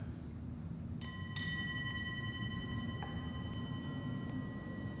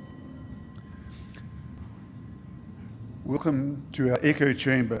Welcome to our echo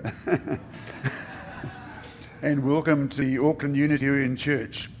chamber and welcome to the Auckland Unitarian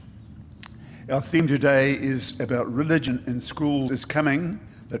Church. Our theme today is about religion in schools is coming,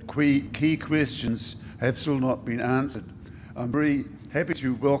 but key questions have still not been answered. I'm very happy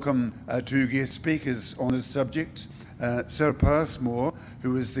to welcome our two guest speakers on this subject. Sarah Passmore,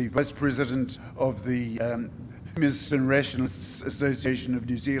 who is the Vice President of the Humanists and Rationalists Association of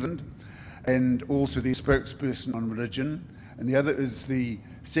New Zealand, and also the spokesperson on religion, and the other is the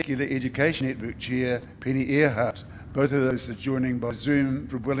Secular Education Network Chair, Penny Earhart. Both of those are joining by Zoom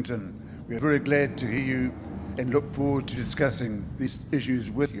from Wellington. We are very glad to hear you and look forward to discussing these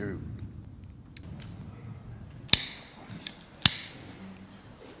issues with you.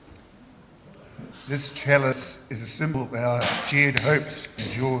 This chalice is a symbol of our shared hopes and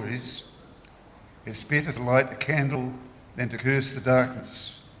joys. It's better to light a candle than to curse the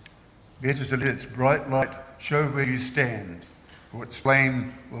darkness. Better to let its bright light show where you stand, for its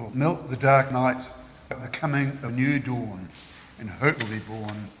flame will melt the dark night at the coming of new dawn, and hope will be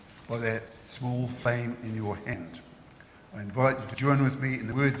born by that small flame in your hand. I invite you to join with me in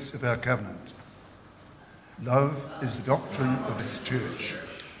the words of our covenant. Love is the doctrine of this church.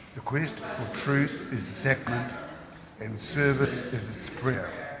 The quest for truth is the sacrament, and service is its prayer.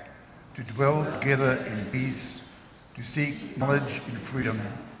 To dwell together in peace, to seek knowledge in freedom,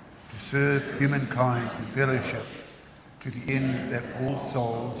 to serve humankind in fellowship, to the end that all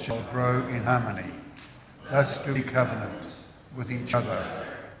souls shall grow in harmony. Thus do we covenant with each other.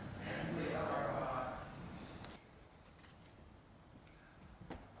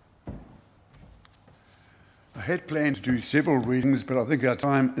 I had planned to do several readings, but I think our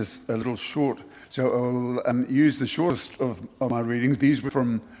time is a little short, so I'll use the shortest of my readings. These were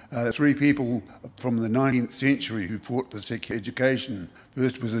from three people from the 19th century who fought for secular education.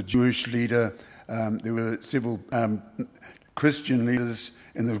 First was a Jewish leader, there were several Christian leaders,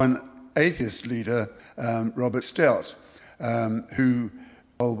 and there was one atheist leader, Robert Stout, who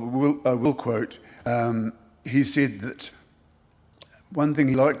I will quote. He said that one thing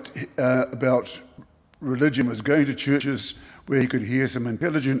he liked about religion was going to churches where he could hear some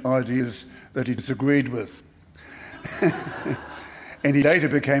intelligent ideas that he disagreed with. And he later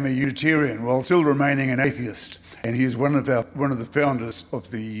became a Unitarian while still remaining an atheist. And he is one of the founders of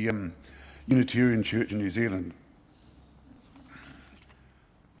the Unitarian Church in New Zealand.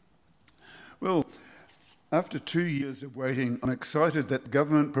 Well, after 2 years of waiting, I'm excited that the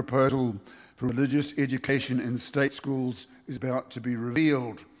government proposal for religious education in state schools is about to be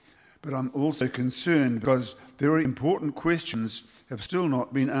revealed. But I'm also concerned because very important questions have still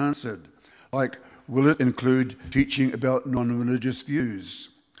not been answered, like will it include teaching about non-religious views?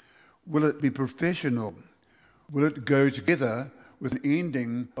 Will it be professional? Will it go together with an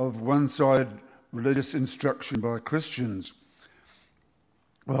ending of one-sided religious instruction by Christians?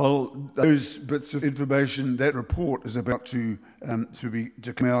 Well, those bits of information, that report is about to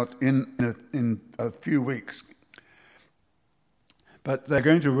come out in a few weeks. But they're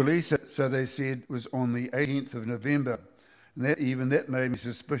going to release it, so they said, was on the 18th of November. And that made me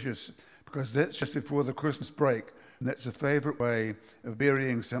suspicious, because that's just before the Christmas break, and that's a favourite way of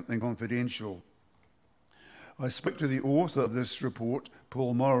burying something confidential. I spoke to the author of this report,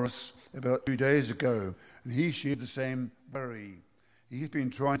 Paul Morris, about 2 days ago, and he shared the same worry. He's been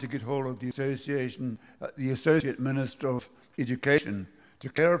trying to get hold of the Associate Minister of Education to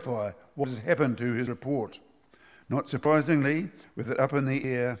clarify what has happened to his report. Not surprisingly, with it up in the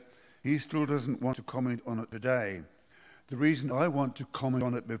air, he still doesn't want to comment on it today. The reason I want to comment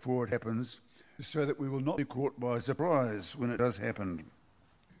on it before it happens is so that we will not be caught by surprise when it does happen.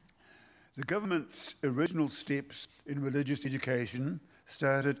 The government's original steps in religious education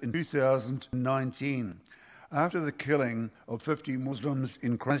started in 2019, after the killing of 50 Muslims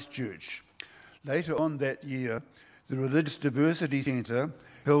in Christchurch. Later on that year, the Religious Diversity Centre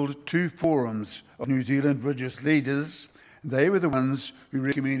held 2 forums of New Zealand religious leaders. They were the ones who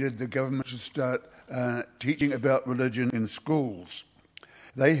recommended the government should start teaching about religion in schools.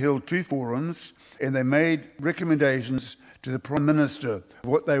 They held 2 forums and they made recommendations to the Prime Minister of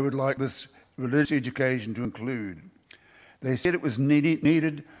what they would like this religious education to include. They said it was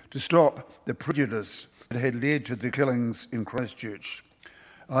needed to stop the prejudice that had led to the killings in Christchurch.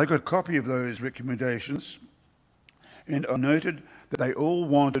 I got a copy of those recommendations, and I noted that they all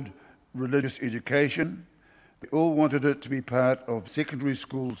wanted religious education. They all wanted it to be part of secondary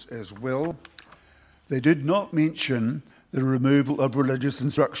schools as well. They did not mention the removal of religious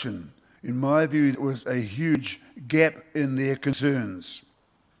instruction. In my view, there was a huge gap in their concerns.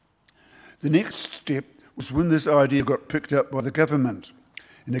 The next step was when this idea got picked up by the government.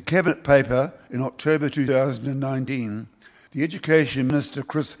 In a cabinet paper in October 2019, The Education Minister,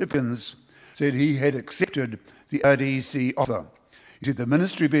 Chris Hipkins, said he had accepted the RDC offer. He said the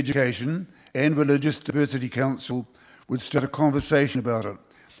Ministry of Education and Religious Diversity Council would start a conversation about it,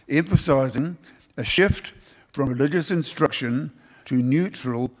 emphasising a shift from religious instruction to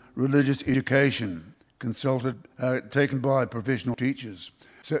neutral religious education, taken by professional teachers.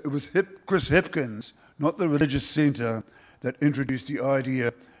 So it was Chris Hipkins, not the Religious Centre, that introduced the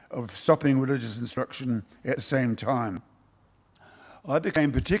idea of stopping religious instruction at the same time. I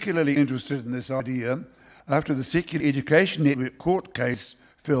became particularly interested in this idea after the Secular Education Network court case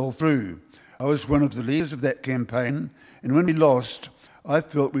fell through. I was one of the leaders of that campaign, and when we lost, I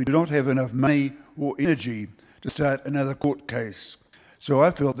felt we did not have enough money or energy to start another court case. So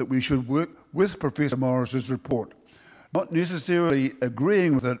I felt that we should work with Professor Morris's report, not necessarily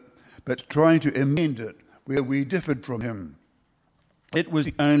agreeing with it, but trying to amend it where we differed from him. It was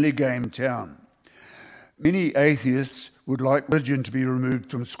the only game in town. Many atheists would like religion to be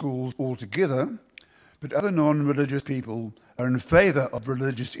removed from schools altogether, but other non-religious people are in favour of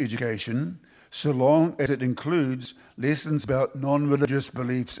religious education, so long as it includes lessons about non-religious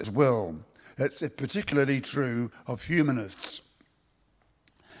beliefs as well. That's particularly true of humanists.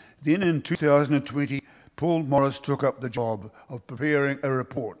 Then in 2020, Paul Morris took up the job of preparing a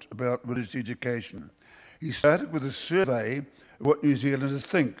report about religious education. He started with a survey of what New Zealanders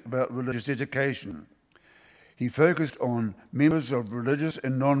think about religious education. He focused on members of religious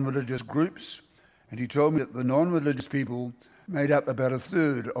and non-religious groups, and he told me that the non-religious people made up about a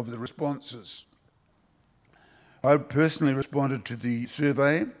third of the responses. I personally responded to the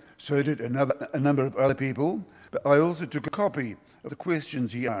survey, so did a number of other people, but I also took a copy of the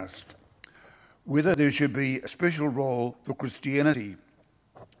questions he asked. Whether there should be a special role for Christianity,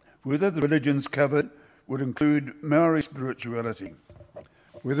 whether the religions covered would include Maori spirituality,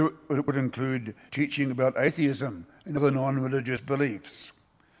 whether it would include teaching about atheism and other non-religious beliefs,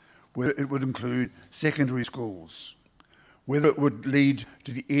 whether it would include secondary schools, whether it would lead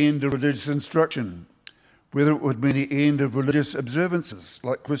to the end of religious instruction, whether it would mean the end of religious observances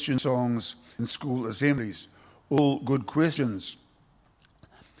like Christian songs in school assemblies. All good questions.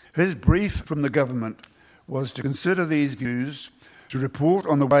 His brief from the government was to consider these views, to report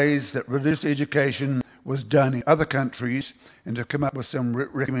on the ways that religious education was done in other countries, and to come up with some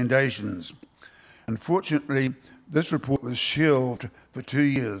recommendations. Unfortunately, this report was shelved for 2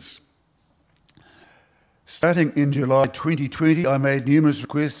 years. Starting in July 2020, I made numerous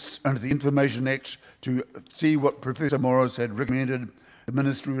requests under the Information Act to see what Professor Morris had recommended. The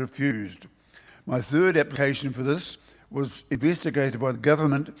Ministry refused. My third application for this was investigated by the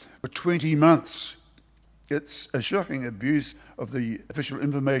government for 20 months. It's a shocking abuse of the Official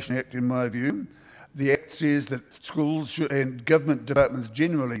Information Act, in my view. The Act says that schools and government departments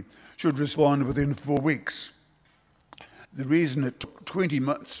generally should respond within 4 weeks. The reason it took 20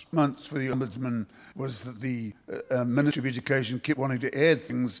 months for the Ombudsman was that the Ministry of Education kept wanting to add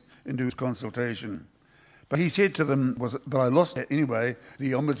things into his consultation. But he said to them, but I lost that anyway,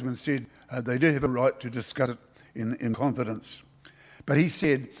 the Ombudsman said they did have a right to discuss it in confidence. But he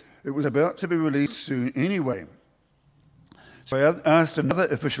said it was about to be released soon anyway. So I asked another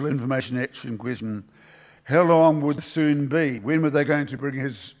Official Information Action question: how long would soon be? When were they going to bring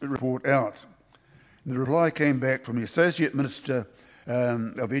his report out? And the reply came back from the Associate Minister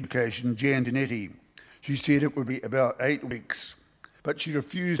of Education, Jan Tinetti. She said it would be about 8 weeks, but she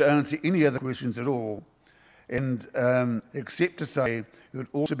refused to answer any other questions at all, and except to say it would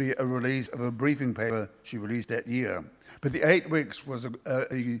also be a release of a briefing paper she released that year. But the 8 weeks was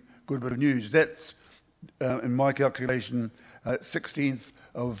a good bit of news. That's, in my calculation, 16th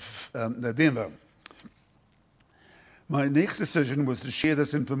of November. My next decision was to share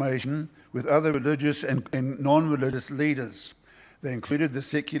this information with other religious and non-religious leaders. They included the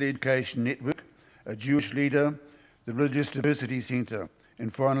Secular Education Network, a Jewish leader, the Religious Diversity Centre,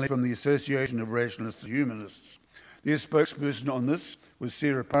 and finally from the Association of Rationalists and Humanists. Their spokesperson on this was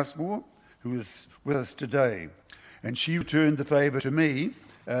Sarah Passmore, who is with us today. And she returned the favour to me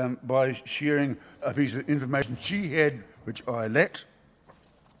by sharing a piece of information she had, which I lacked.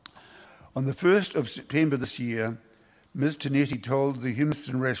 On the 1st of September this year, Ms. Tinetti told the Humanists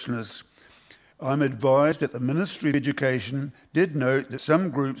and Rationalists, "I'm advised that the Ministry of Education did note that some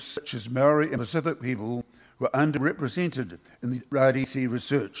groups, such as Maori and Pacific people, were underrepresented in the RDC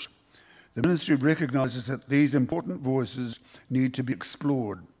research. The Ministry recognises that these important voices need to be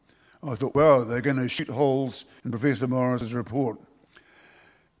explored." I thought, wow, they're going to shoot holes in Professor Morris's report.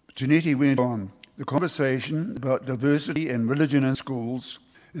 Tinetti went on, "The conversation about diversity and religion in schools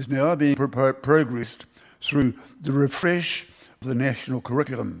is now being progressed through the refresh of the national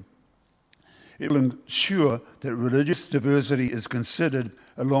curriculum. It will ensure that religious diversity is considered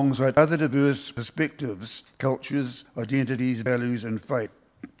alongside other diverse perspectives, cultures, identities, values, and faith.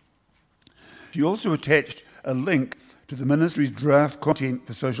 She also attached a link to the Ministry's draft content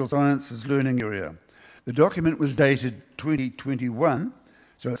for social sciences learning area. The document was dated 2021,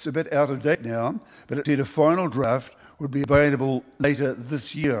 so it's a bit out of date now, but it said a final draft would be available later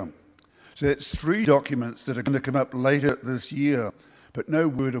this year. So that's 3 documents that are going to come up later this year, but no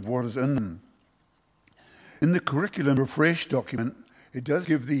word of what is in them. In the Curriculum Refresh document, it does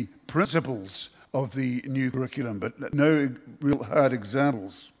give the principles of the new curriculum, but no real hard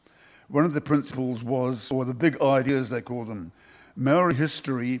examples. One of the principles was, or the big ideas they call them, Maori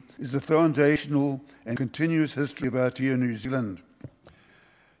history is the foundational and continuous history of Aotea New Zealand.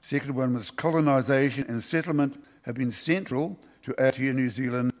 Second one was colonisation and settlement have been central to Aotea New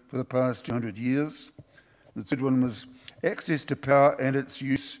Zealand for the past 200 years. The third one was access to power and its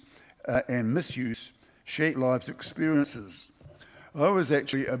use and misuse shape life's experiences. I was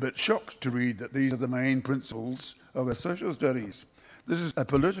actually a bit shocked to read that these are the main principles of our social studies. This is a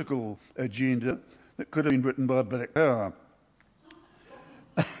political agenda that could have been written by Black Power.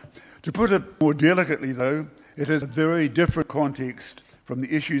 To put it more delicately, though, it is a very different context from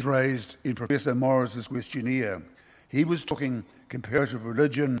the issues raised in Professor Morris's questionnaire. He was talking comparative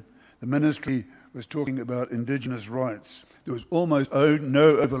religion. The ministry was talking about Indigenous rights. There was almost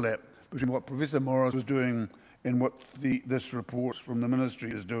no overlap between what Professor Morris was doing and what this report from the ministry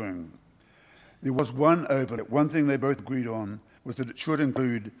is doing. There was one overlap. One thing they both agreed on was that it should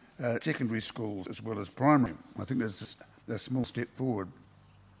include secondary schools as well as primary. I think that's a small step forward.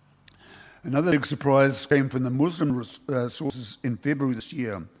 Another big surprise came from the Muslim sources in February this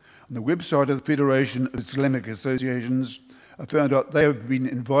year. On the website of the Federation of Islamic Associations, I found out they have been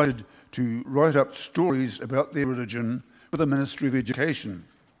invited to write up stories about their religion for the Ministry of Education.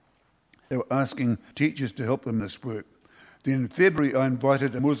 They were asking teachers to help them in this work. Then in February, I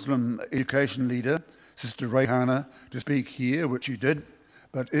invited a Muslim education leader, Sister Rayhana, to speak here, which she did,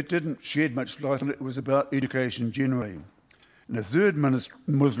 but it didn't shed much light on it. It was about education generally. And a third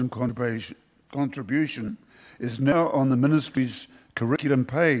Muslim contribution is now on the ministry's curriculum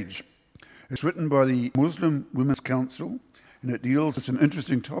page. It's written by the Muslim Women's Council, and it deals with some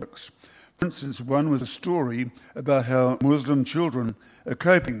interesting topics. For instance, one was a story about how Muslim children are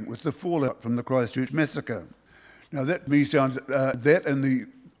coping with the fallout from the Christchurch massacre. Now that to me sounds, that and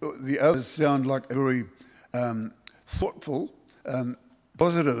the others sound like a very thoughtful,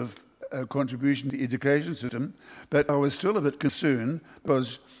 positive contribution to the education system, but I was still a bit concerned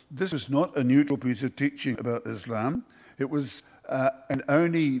because this was not a neutral piece of teaching about Islam. It was, and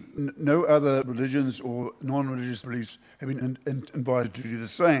only no other religions or non-religious beliefs have been invited to do the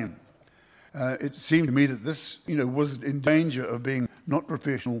same. It seemed to me that this, was in danger of being not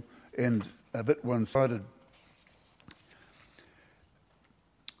professional and a bit one-sided.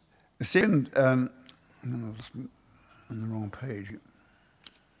 The second, I'm on the wrong page.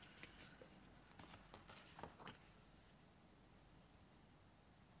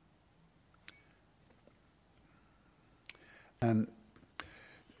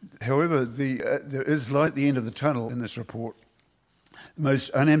 However, there is light at the end of the tunnel in this report. The most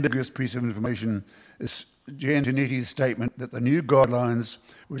unambiguous piece of information is Jan Janetti's statement that the new guidelines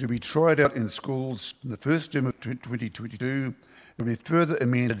were to be tried out in schools in the first term of 2022, they will be further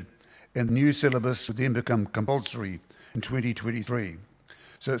amended, and the new syllabus would then become compulsory in 2023.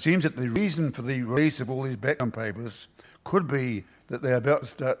 So it seems that the reason for the release of all these background papers could be that they are about to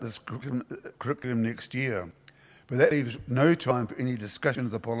start this curriculum next year. But that leaves no time for any discussion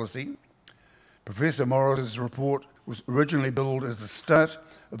of the policy. Professor Morris's report was originally billed as the start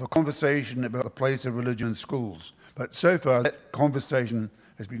of a conversation about the place of religion in schools. But so far, that conversation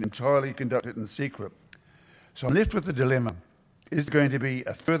has been entirely conducted in secret. So I'm left with the dilemma. Is there going to be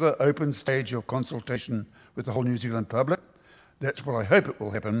a further open stage of consultation with the whole New Zealand public? That's what I hope it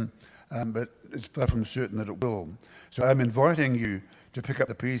will happen, but it's far from certain that it will. So I'm inviting you to pick up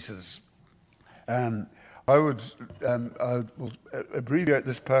the pieces. I will abbreviate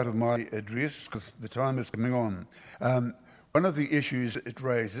this part of my address because the time is coming on. One of the issues it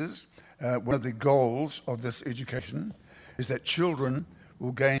raises, one of the goals of this education, is that children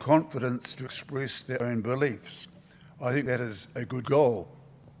will gain confidence to express their own beliefs. I think that is a good goal,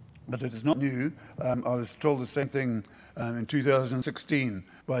 but it is not new. I was told the same thing in 2016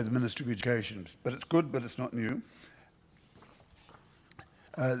 by the Ministry of Education, but it's good, but it's not new.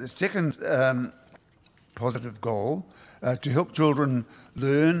 The second positive goal, to help children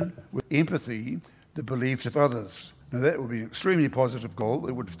learn with empathy the beliefs of others. Now, that would be an extremely positive goal.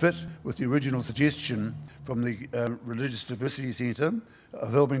 It would fit with the original suggestion from the Religious Diversity Centre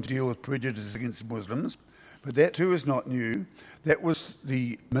of helping to deal with prejudice against Muslims. But that too is not new. That was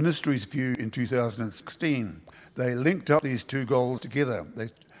the ministry's view in 2016. They linked up these two goals together.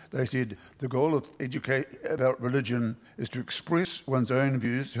 They said the goal of educate about religion is to express one's own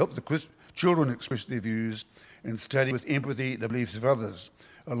views, to help the children express their views, and study with empathy the beliefs of others.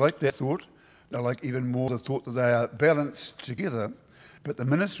 I like that thought. I like even more the thought that they are balanced together, but the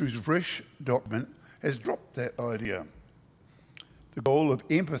ministry's fresh document has dropped that idea. The goal of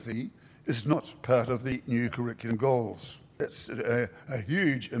empathy is not part of the new curriculum goals. That's a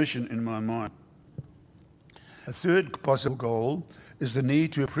huge omission in my mind. A third possible goal is the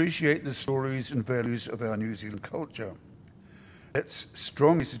need to appreciate the stories and values of our New Zealand culture. That's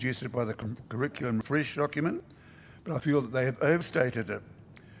strongly suggested by the Curriculum Refresh document, but I feel that they have overstated it.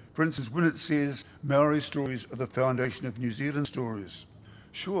 For instance, when it says Maori stories are the foundation of New Zealand stories,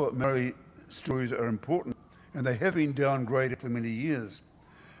 sure, Maori stories are important, and they have been downgraded for many years.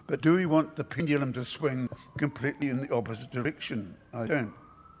 But do we want the pendulum to swing completely in the opposite direction? I don't.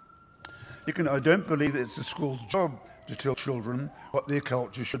 I don't believe it's the school's job to tell children what their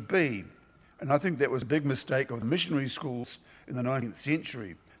culture should be. And I think that was a big mistake of the missionary schools in the 19th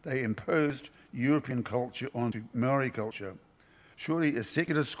century. They imposed European culture onto Maori culture. Surely a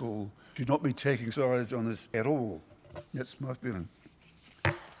secular school should not be taking sides on this at all. That's my feeling.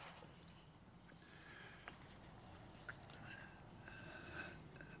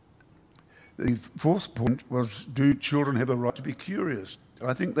 The fourth point was, do children have a right to be curious?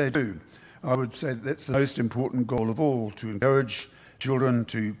 I think they do. I would say that's the most important goal of all, to encourage children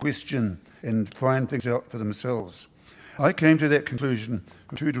to question and find things out for themselves. I came to that conclusion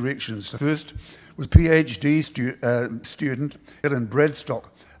from two directions. The first was PhD student Helen Bradstock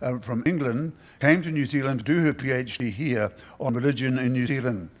from England came to New Zealand to do her PhD here on religion in New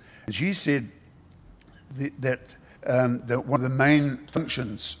Zealand. And she said that one of the main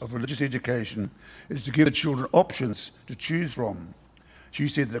functions of religious education is to give the children options to choose from. She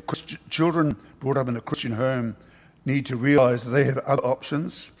said that children brought up in a Christian home need to realise that they have other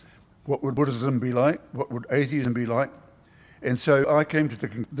options. What would Buddhism be like? What would atheism be like? And so I came to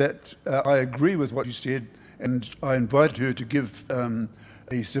think that I agree with what she said, and I invited her to give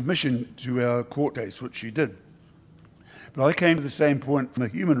a submission to our court case, which she did. But I came to the same point from a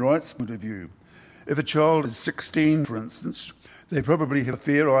human rights point of view. If a child is 16, for instance, they probably have a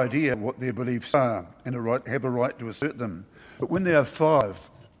fair idea what their beliefs are and have a right to assert them. But when they are 5,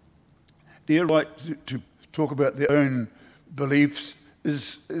 their right to talk about their own beliefs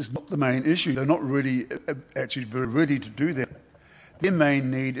is not the main issue. They're not really actually very ready to do that. Their main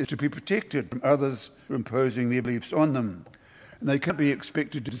need is to be protected from others who are imposing their beliefs on them. And they can't be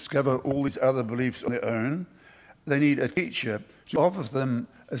expected to discover all these other beliefs on their own. They need a teacher to offer them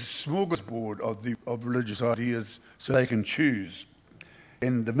a smorgasbord of religious ideas so they can choose.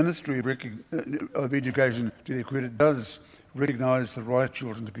 And the Ministry of Education, to their credit, does recognise the right of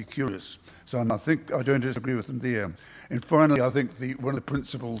children to be curious. So I don't disagree with them there. And finally, I think one of the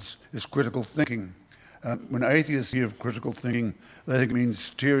principles is critical thinking. When atheists hear of critical thinking, they think it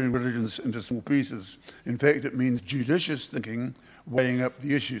means tearing religions into small pieces. In fact, it means judicious thinking, weighing up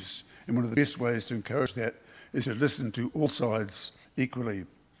the issues. And one of the best ways to encourage that is to listen to all sides equally.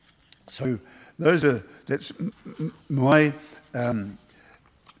 So that's my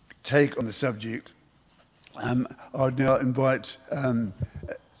take on the subject. I'd now invite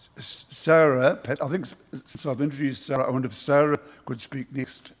Sarah. I think since I've introduced Sarah, I wonder if Sarah could speak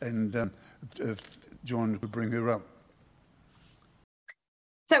next, and if John could bring her up.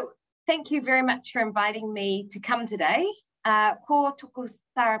 So thank you very much for inviting me to come today. Ko tuku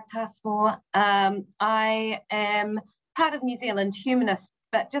Sarah Passmore. I am part of New Zealand Humanists,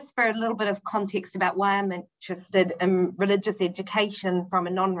 but just for a little bit of context about why I'm interested in religious education from a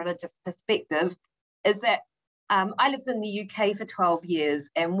non-religious perspective, is that I lived in the UK for 12 years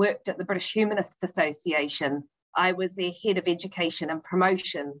and worked at the British Humanist Association. I was their head of education and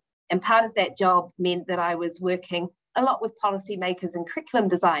promotion. And part of that job meant that I was working a lot with policymakers and curriculum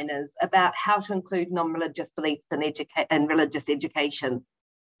designers about how to include non-religious beliefs in religious education.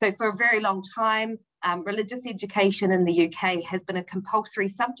 So for a very long time, religious education in the UK has been a compulsory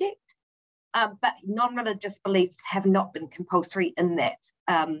subject, but non-religious beliefs have not been compulsory in that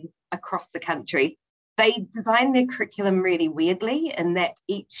across the country. They design their curriculum really weirdly in that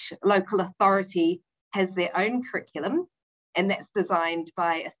each local authority has their own curriculum, and that's designed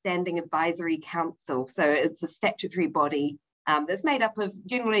by a standing advisory council. So it's a statutory body that's made up of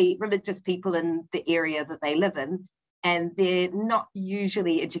generally religious people in the area that they live in, and they're not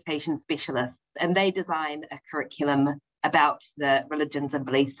usually education specialists. and they design a curriculum about the religions and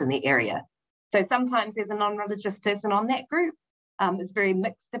beliefs in the area. So sometimes there's a non-religious person on that group. It's very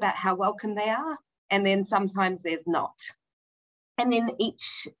mixed about how welcome they are, and then sometimes there's not. And then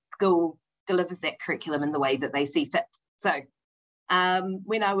each school delivers that curriculum in the way that they see fit. So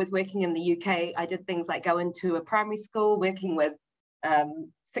when I was working in the UK, I did things like go into a primary school working with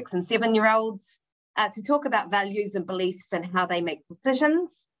 6 and 7-year-olds to talk about values and beliefs and how they make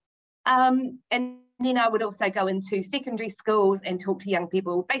decisions. And then I would also go into secondary schools and talk to young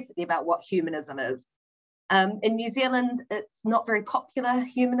people basically about what humanism is. In New Zealand, it's not very popular,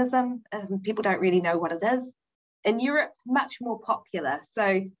 humanism. People don't really know what it is. In Europe, much more popular.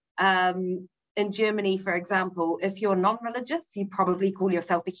 So in Germany, for example, if you're non-religious, you probably call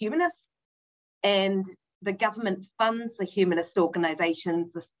yourself a humanist. And the government funds the humanist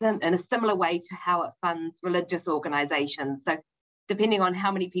organizations in a similar way to how it funds religious organizations. So depending on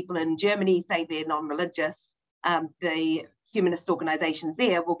how many people in Germany say they're non-religious, the humanist organizations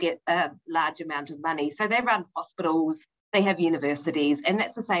there will get a large amount of money. So they run hospitals, they have universities, and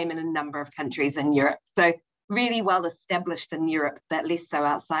that's the same in a number of countries in Europe. So really well established in Europe, but less so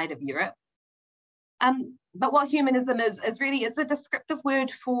outside of Europe. But what humanism is really, it's a descriptive word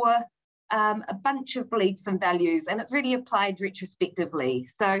for a bunch of beliefs and values, and it's really applied retrospectively.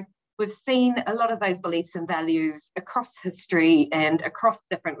 So we've seen a lot of those beliefs and values across history and across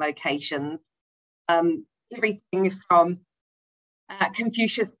different locations. Everything from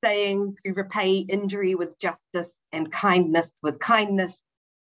Confucius saying to repay injury with justice and kindness with kindness,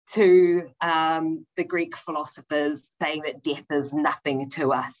 to the Greek philosophers saying that death is nothing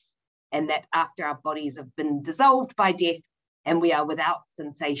to us, and that after our bodies have been dissolved by death and we are without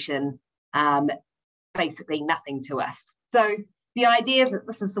sensation, basically nothing to us. So the idea that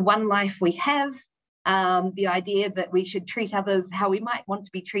this is the one life we have, the idea that we should treat others how we might want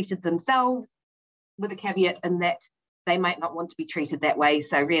to be treated themselves, with a caveat in that they might not want to be treated that way,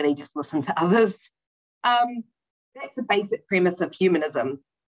 so really just listen to others. That's a basic premise of humanism.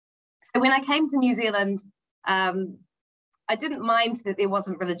 So when I came to New Zealand, I didn't mind that there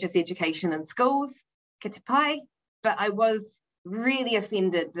wasn't religious education in schools, kite pai, but I was really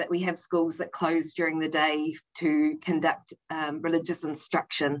offended that we have schools that close during the day to conduct religious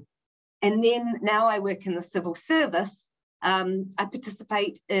instruction. And then now I work in the civil service. I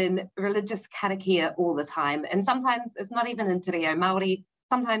participate in religious karakia all the time. And sometimes it's not even in te reo Māori,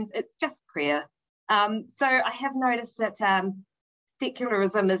 sometimes it's just prayer. So I have noticed that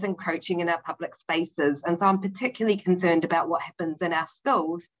secularism is encroaching in our public spaces. And so I'm particularly concerned about what happens in our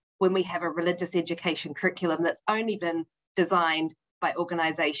schools when we have a religious education curriculum that's only been designed by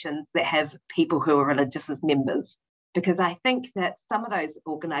organisations that have people who are religious as members. Because I think that some of those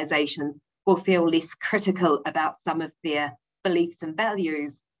organisations will feel less critical about some of their beliefs and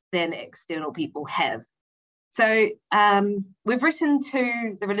values than external people have. So we've written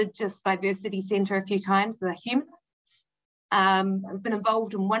to the Religious Diversity Centre a few times, the Humanists. I've been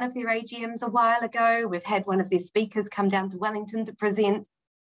involved in one of their AGMs a while ago. We've had one of their speakers come down to Wellington to present,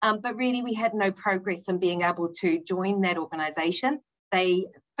 but really we had no progress in being able to join that organisation. They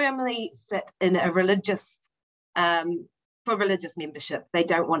firmly sit in a religious, for religious membership. They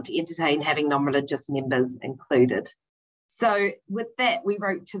don't want to entertain having non-religious members included. So with that, we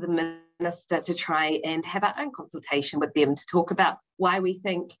wrote to the Minister to try and have our own consultation with them to talk about why we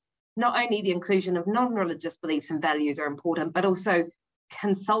think not only the inclusion of non-religious beliefs and values are important, but also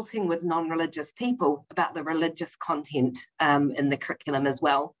consulting with non-religious people about the religious content in the curriculum as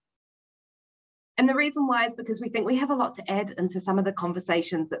well. And the reason why is because we think we have a lot to add into some of the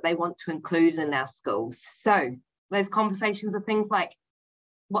conversations that they want to include in our schools. So those conversations are things like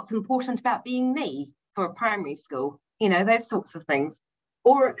what's important about being me for a primary school, you know, those sorts of things.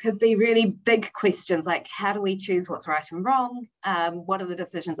 Or it could be really big questions like how do we choose what's right and wrong? What are the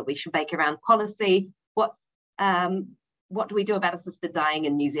decisions that we should make around policy? What do we do about assisted dying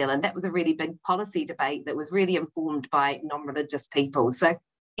in New Zealand? That was a really big policy debate that was really informed by non-religious people. So,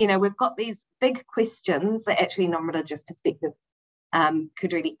 you know, we've got these big questions that actually non-religious perspectives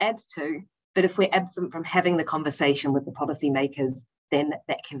could really add to. But if we're absent from having the conversation with the policymakers, then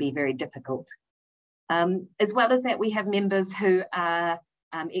that can be very difficult. As well as that, we have members who are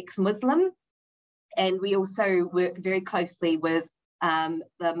ex-Muslim, and we also work very closely with the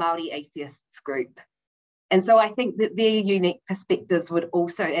Māori atheists group. And so I think that their unique perspectives would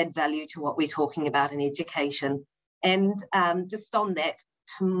also add value to what we're talking about in education. And just on that,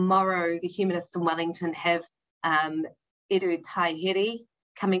 tomorrow the Humanists in Wellington have Eru Taihere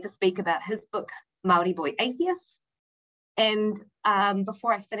coming to speak about his book, Māori Boy Atheist. And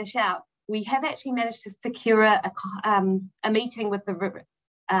before I finish out, we have actually managed to secure a meeting with the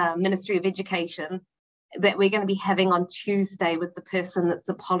Ministry of Education that we're going to be having on Tuesday with the person that's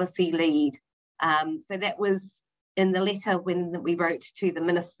the policy lead. So that was in the letter when we wrote to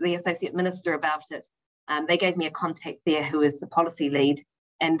the Associate Minister about it. They gave me a contact there who is the policy lead,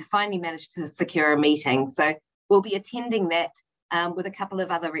 and finally managed to secure a meeting. So we'll be attending that with a couple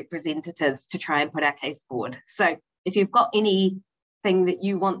of other representatives to try and put our case forward. So if you've got anything that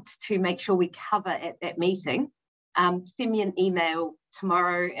you want to make sure we cover at that meeting, send me an email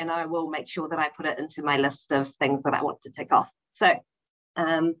tomorrow and I will make sure that I put it into my list of things that I want to tick off. So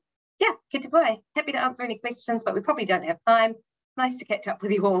yeah, kia te pai. Happy to answer any questions, but we probably don't have time. Nice to catch up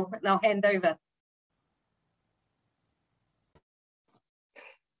with you all, and I'll hand over.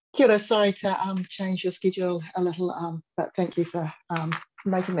 Kia ora, sorry to change your schedule a little, but thank you for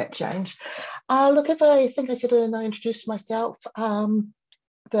making that change. Look, as I think I said when I introduced myself,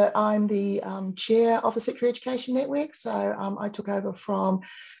 that I'm the chair of the Secondary Education Network. So I took over from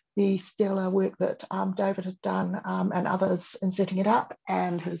the stellar work that David had done and others in setting it up,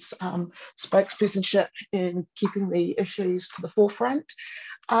 and his spokespersonship in keeping the issues to the forefront.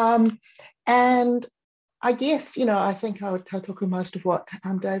 And I guess, I think I would talk on most of what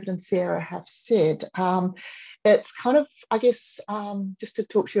David and Sarah have said. It's kind of, I guess, just to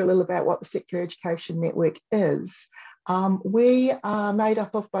talk to you a little about what the Secular Education Network is. We are made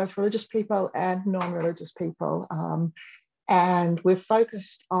up of both religious people and non-religious people. And we're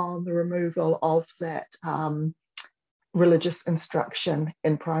focused on the removal of that religious instruction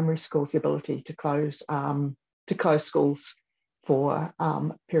in primary schools, the ability to close schools for a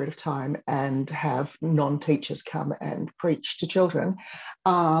period of time and have non-teachers come and preach to children.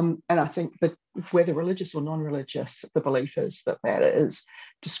 And I think that whether religious or non-religious, the belief is that that is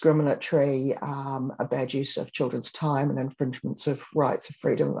discriminatory, a bad use of children's time and infringements of rights of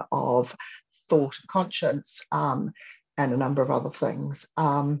freedom of thought and conscience, and a number of other things.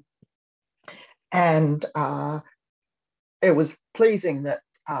 And it was pleasing that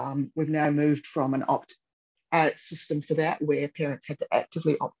we've now moved from an opt-out system for that, where parents had to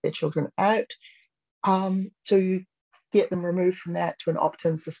actively opt their children out, to get them removed from that to an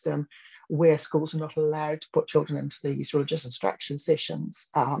opt-in system where schools are not allowed to put children into these religious instruction sessions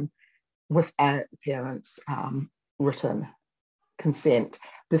without the parents' written consent.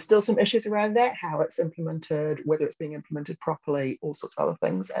 There's still some issues around that, how it's implemented, whether it's being implemented properly, all sorts of other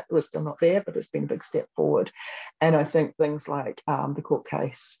things. We're still not there, but it's been a big step forward. And I think things like the court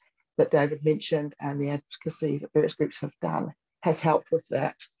case that David mentioned and the advocacy that various groups have done has helped with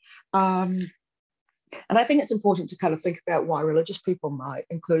that. And I think it's important to kind of think about why religious people might,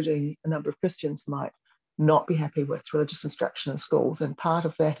 including a number of Christians, might not be happy with religious instruction in schools. And part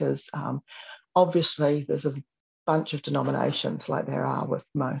of that is obviously there's a bunch of denominations like there are with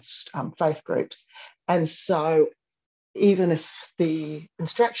most faith groups. And so even if the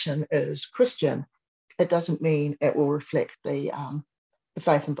instruction is Christian, it doesn't mean it will reflect the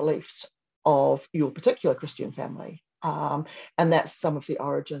faith and beliefs of your particular Christian family. And that's some of the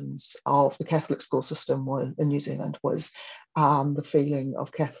origins of the Catholic school system in New Zealand, was the feeling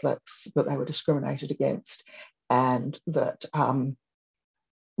of Catholics that they were discriminated against and that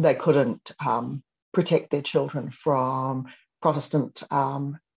they couldn't protect their children from Protestant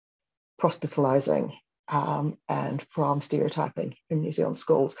proselytizing and from stereotyping in New Zealand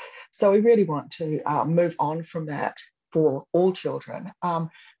schools. So we really want to move on from that for all children. For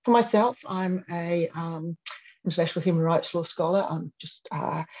myself, I'm a international human rights law scholar. I'm just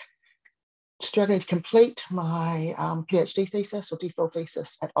struggling to complete my PhD thesis or DPhil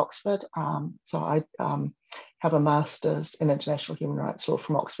thesis at Oxford. So I have a master's in international human rights law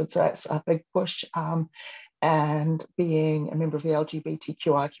from Oxford, so that's a big push. And being a member of the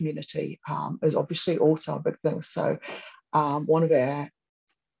LGBTQI community is obviously also a big thing. So one of our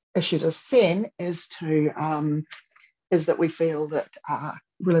issues as SEN is that we feel that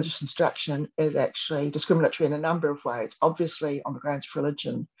religious instruction is actually discriminatory in a number of ways, obviously on the grounds of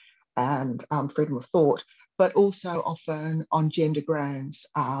religion and freedom of thought, but also often on gender grounds,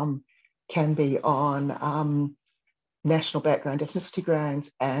 can be on national background, ethnicity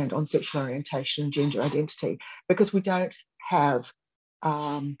grounds, and on sexual orientation and gender identity, because we don't have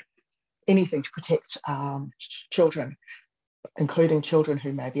anything to protect children, including children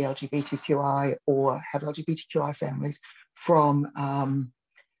who may be LGBTQI or have LGBTQI families, from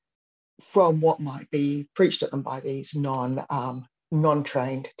what might be preached at them by these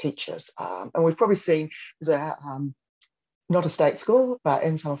non-trained teachers. And we've probably seen, not a state school, but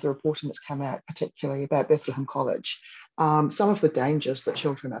in some of the reporting that's come out, particularly about Bethlehem College, some of the dangers that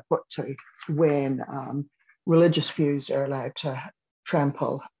children are put to when religious views are allowed to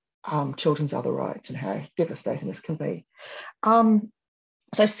trample children's other rights, and how devastating this can be.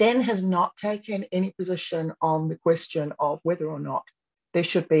 So SEN has not taken any position on the question of whether or not there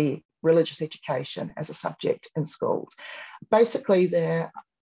should be religious education as a subject in schools. Basically, there's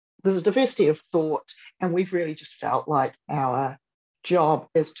a diversity of thought, and we've really just felt like our job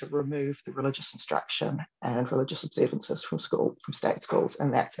is to remove the religious instruction and religious observances from state schools,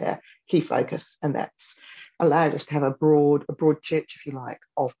 and that's our key focus, and that's allowed us to have a broad church, if you like,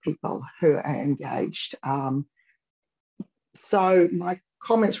 of people who are engaged. So my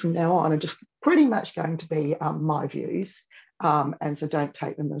comments from now on are just pretty much going to be my views, and so don't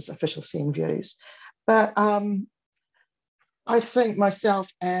take them as official SEN views. But I think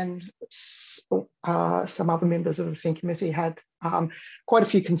myself and some other members of the SEN committee had quite a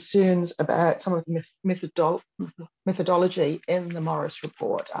few concerns about some of the methodology in the Morris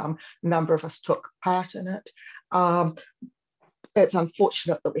report. A number of us took part in it. It's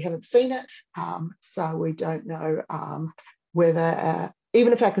unfortunate that we haven't seen it, so we don't know whether,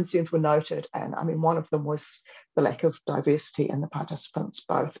 even if our concerns were noted, and I mean, one of them was the lack of diversity in the participants,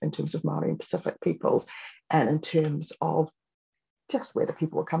 both in terms of Māori and Pacific peoples, and in terms of just where the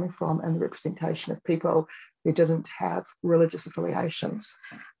people were coming from and the representation of people who didn't have religious affiliations.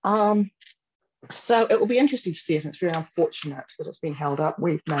 So it will be interesting to see it. It's very unfortunate that it's been held up.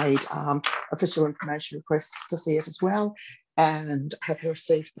 We've made official information requests to see it as well, and have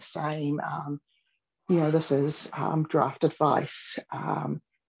received the same, this is draft advice, and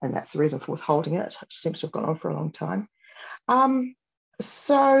that's the reason for withholding it. It seems to have gone on for a long time.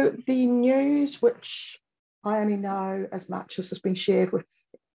 So the news, which I only know as much as has been shared with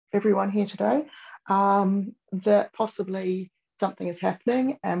everyone here today, that possibly something is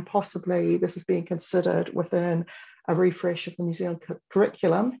happening, and possibly this is being considered within a refresh of the New Zealand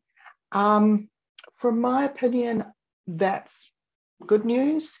curriculum. From my opinion, that's good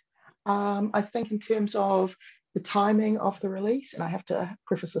news. I think in terms of the timing of the release, and I have to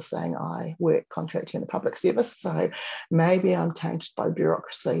preface this saying I work contracting in the public service, so maybe I'm tainted by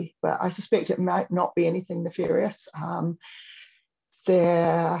bureaucracy, but I suspect it might not be anything nefarious.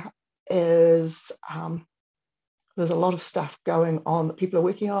 There's a lot of stuff going on that people are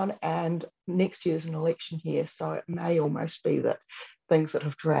working on, and next year's an election year, so it may almost be that things that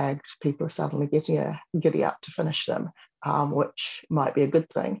have dragged, people are suddenly giddy up to finish them, which might be a good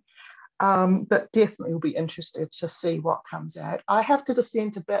thing. But definitely will be interested to see what comes out. I have to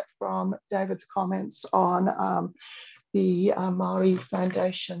dissent a bit from David's comments on the Māori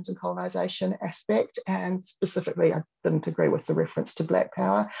foundations and colonisation aspect, and specifically I didn't agree with the reference to Black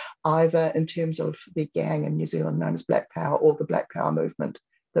Power, either in terms of the gang in New Zealand known as Black Power or the Black Power movement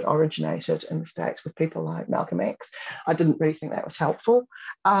that originated in the States with people like Malcolm X. I didn't really think that was helpful.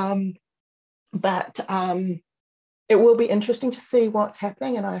 But it will be interesting to see what's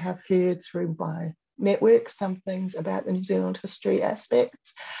happening, and I have heard through my network some things about the New Zealand history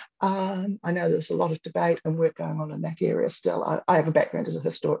aspects. I know there's a lot of debate and work going on in that area still. I have a background as a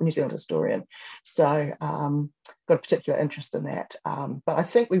New Zealand historian, so got a particular interest in that. But I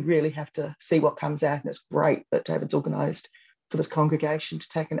think we really have to see what comes out, and it's great that David's organised for this congregation to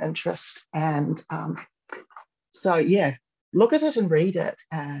take an interest. And so, yeah, look at it and read it,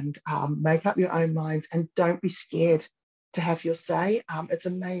 and make up your own minds, and don't be scared to have your say. It's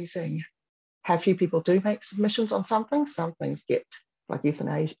amazing how few people do make submissions on something. Some things get, like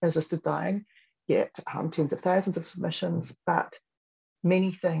euthanasia, assisted dying, get tens of thousands of submissions, but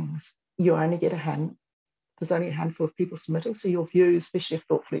many things you only get there's only a handful of people submitting, so your views, especially if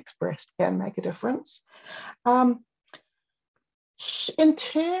thoughtfully expressed, can make a difference. In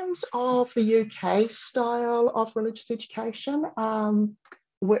terms of the UK style of religious education,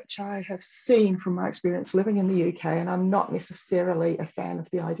 which I have seen from my experience living in the UK, and I'm not necessarily a fan of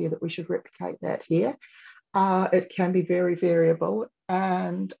the idea that we should replicate that here. It can be very variable,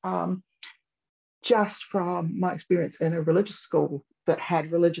 and just from my experience in a religious school that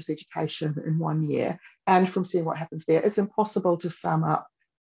had religious education in 1 year, and from seeing what happens there, it's impossible to sum up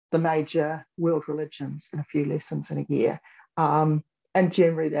the major world religions in a few lessons in a year. And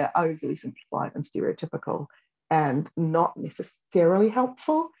generally they're overly simplified and stereotypical and not necessarily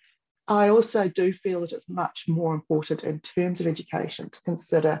helpful. I also do feel that it's much more important in terms of education to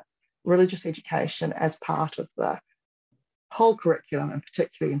consider religious education as part of the whole curriculum, and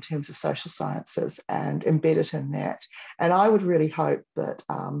particularly in terms of social sciences, and embed it in that. And I would really hope that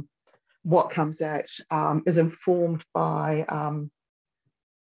what comes out is informed by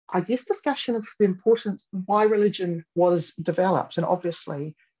I guess discussion of the importance, why religion was developed. And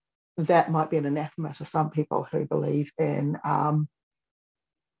obviously that might be an anathema to some people who believe in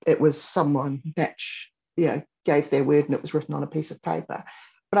it was someone that gave their word and it was written on a piece of paper.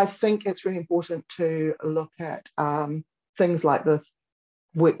 But I think it's really important to look at things like the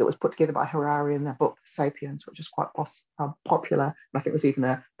work that was put together by Harari in the book Sapiens, which is quite popular. And I think there's even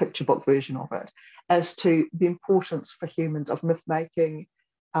a picture book version of it, as to the importance for humans of myth making,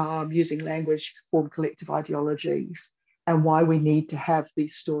 using language to form collective ideologies, and why we need to have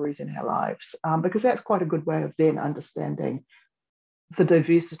these stories in our lives, because that's quite a good way of then understanding the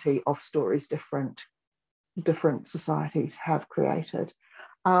diversity of stories different societies have created.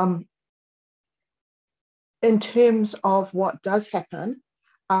 In terms of what does happen,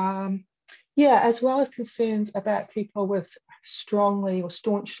 as well as concerns about people with strongly or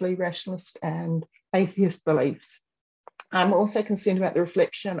staunchly rationalist and atheist beliefs, I'm also concerned about the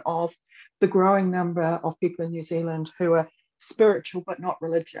reflection of the growing number of people in New Zealand who are spiritual but not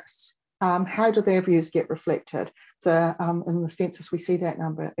religious. How do their views get reflected? So in the census, we see that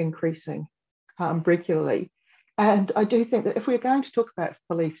number increasing regularly. And I do think that if we're going to talk about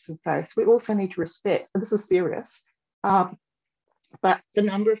beliefs and faiths, we also need to respect, and this is serious, but the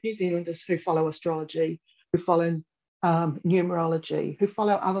number of New Zealanders who follow astrology, who follow numerology, who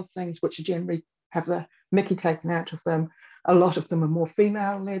follow other things which generally have the mickey taken out of them. A lot of them are more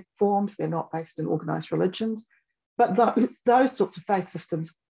female-led forms. They're not based in organised religions. But those sorts of faith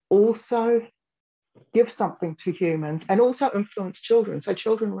systems also give something to humans and also influence children. So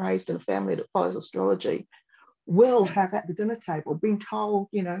children raised in a family that follows astrology will have at the dinner table been told,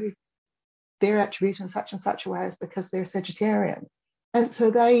 they're attributed in such and such a way because they're Sagittarian. And so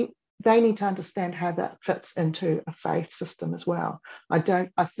they need to understand how that fits into a faith system as well. I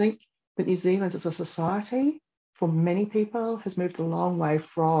think that New Zealand as a society, for many people, has moved a long way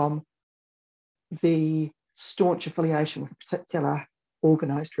from the staunch affiliation with a particular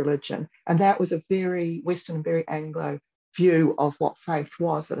organised religion. And that was a very Western and very Anglo view of what faith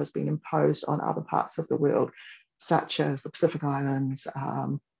was that has been imposed on other parts of the world, such as the Pacific Islands,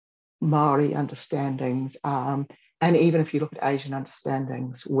 Maori understandings, and even if you look at Asian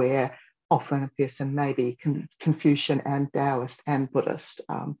understandings, where often a person may be Confucian and Taoist and Buddhist.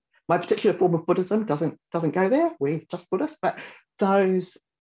 My particular form of Buddhism doesn't go there. We're just Buddhist, but those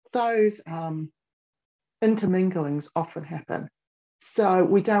interminglings often happen. So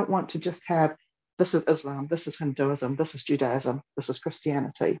we don't want to just have, this is Islam, this is Hinduism, this is Judaism, this is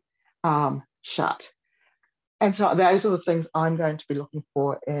Christianity, shut. And so those are the things I'm going to be looking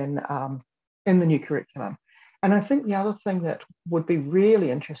for in the new curriculum. And I think the other thing that would be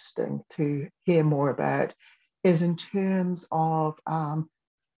really interesting to hear more about is in terms of Ngā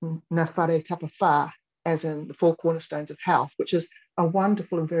Whare Tapawhā, as in the four cornerstones of health, which is a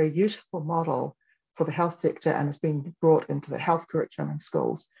wonderful and very useful model for the health sector and has been brought into the health curriculum in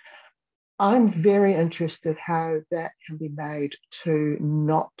schools. I'm very interested how that can be made to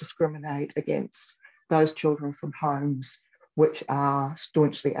not discriminate against those children from homes which are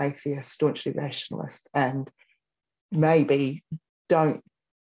staunchly atheist, staunchly rationalist, and maybe don't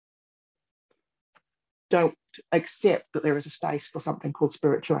accept that there is a space for something called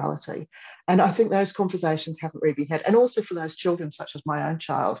spirituality. And I think those conversations haven't really been had. And also for those children, such as my own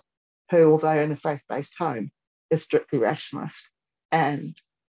child, who, although in a faith-based home, is strictly rationalist and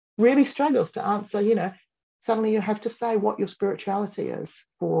really struggles to answer, suddenly you have to say what your spirituality is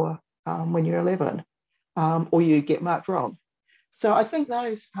for when you're 11, or you get marked wrong. So I think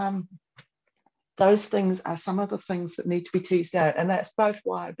those things are some of the things that need to be teased out. And that's both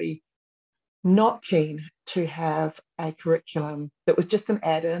why I'd be not keen to have a curriculum that was just an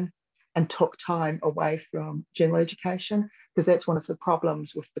add-in and took time away from general education, because that's one of the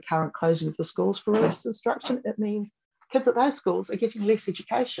problems with the current closing of the schools for religious instruction. It means kids at those schools are getting less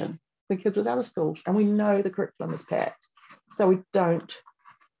education than kids at other schools, and we know the curriculum is packed. So we don't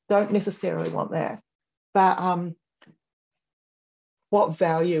necessarily want that. But what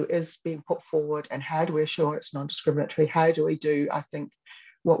value is being put forward, and how do we assure it's non-discriminatory? How do we do, I think,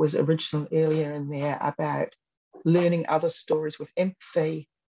 what was original earlier in there about learning other stories with empathy,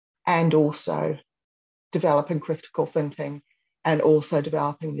 and also developing critical thinking, and also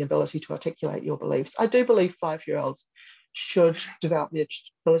developing the ability to articulate your beliefs. I do believe 5-year-olds should develop the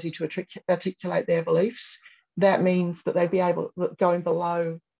ability to articulate their beliefs. That means that they'd be able,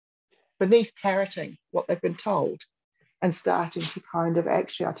 going beneath parroting what they've been told, and starting to kind of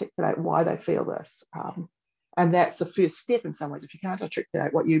actually articulate why they feel this. And that's the first step in some ways. If you can't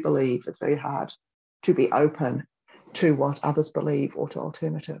articulate what you believe, it's very hard to be open to what others believe or to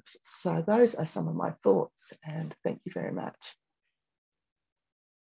alternatives. So those are some of my thoughts, and thank you very much.